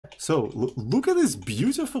So look at this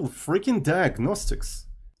beautiful freaking diagnostics.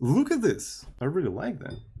 Look at this. I really like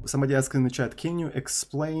that. Somebody asked in the chat, can you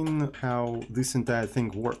explain how this entire thing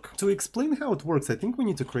works? To explain how it works, I think we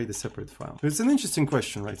need to create a separate file. It's an interesting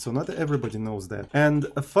question, right? So not everybody knows that. And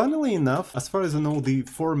funnily enough, as far as I know, the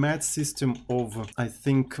format system of, I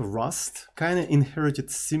think, Rust kind of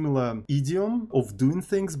inherited similar idiom of doing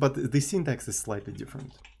things, but the syntax is slightly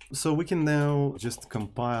different. So we can now just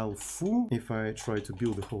compile foo. If I try to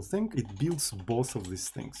build the whole thing, it builds both of these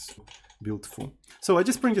things. Build foo. So I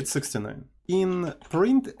just printed 69. In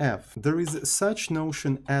printf, there is such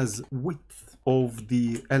notion as width of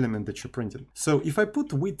the element that you printed. So if I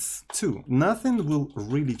put width 2, nothing will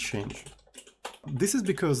really change. This is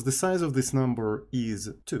because the size of this number is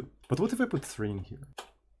 2. But what if I put 3 in here?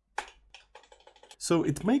 So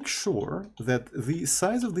it makes sure that the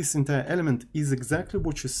size of this entire element is exactly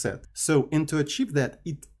what you set. So, and to achieve that,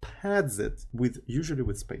 it pads it with, usually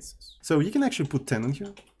with spaces. So you can actually put 10 in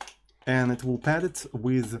here, and it will pad it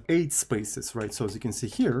with 8 spaces, right? So as you can see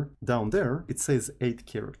here, down there, it says 8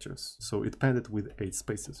 characters. So it padded with 8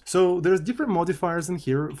 spaces. So there's different modifiers in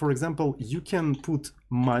here. For example, you can put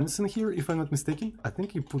minus in here, if I'm not mistaken. I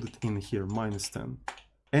think you put it in here, -10.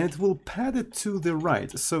 And it will pad it to the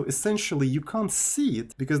right. So essentially you can't see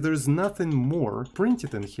it because there's nothing more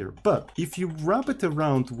printed in here. But if you wrap it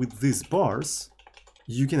around with these bars,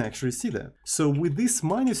 you can actually see that. So with this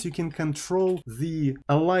minus, you can control the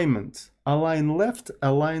alignment. Align left,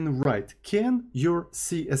 align right. Can your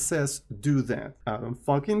CSS do that? I don't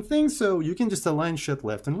fucking think so. You can just align shit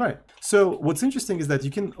left and right. So what's interesting is that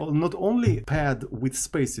you can not only pad with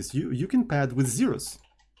spaces, you can pad with zeros.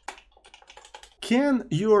 Can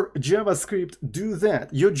your JavaScript do that?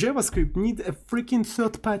 Your JavaScript needs a freaking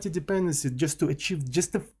third-party dependency just to achieve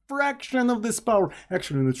just a fraction of this power.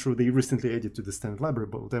 Actually, not true. They recently added to the standard library,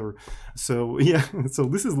 but whatever. So yeah, so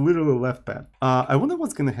this is literally left pad. I wonder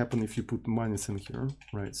what's gonna happen if you put minus in here,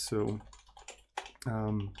 right? So,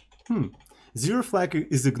 zero flag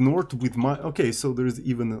is ignored with okay, so there's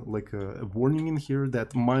even like a warning in here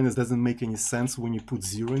that minus doesn't make any sense when you put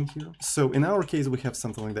 0 in here. So in our case, we have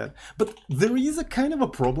something like that. But there is a kind of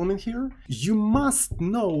a problem in here. You must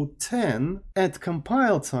know 10 at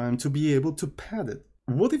compile time to be able to pad it.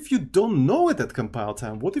 What if you don't know it at compile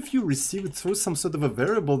time? What if you receive it through some sort of a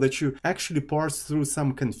variable that you actually parse through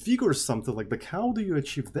some config or something like that? How do you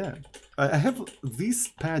achieve that? I have this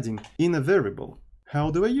padding in a variable. How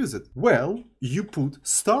do I use it? Well, you put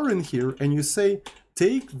star in here and you say,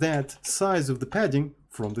 take that size of the padding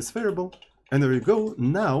from this variable, and there you go.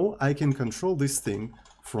 Now I can control this thing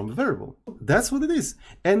from the variable. That's what it is.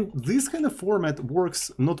 And this kind of format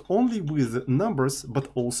works not only with numbers, but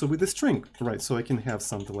also with a string, right? So I can have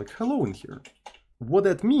something like hello in here. What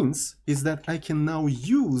that means is that I can now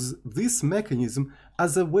use this mechanism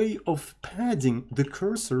as a way of padding the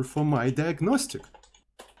cursor for my diagnostic.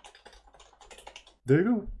 There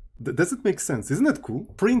you go. Does it make sense? Isn't that cool?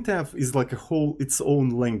 Printf is like a whole its own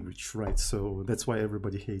language, right? So that's why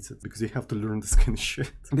everybody hates it, because you have to learn this kind of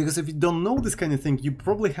shit. Because if you don't know this kind of thing, you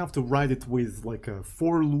probably have to write it with like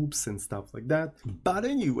for loops and stuff like that. But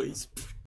anyways,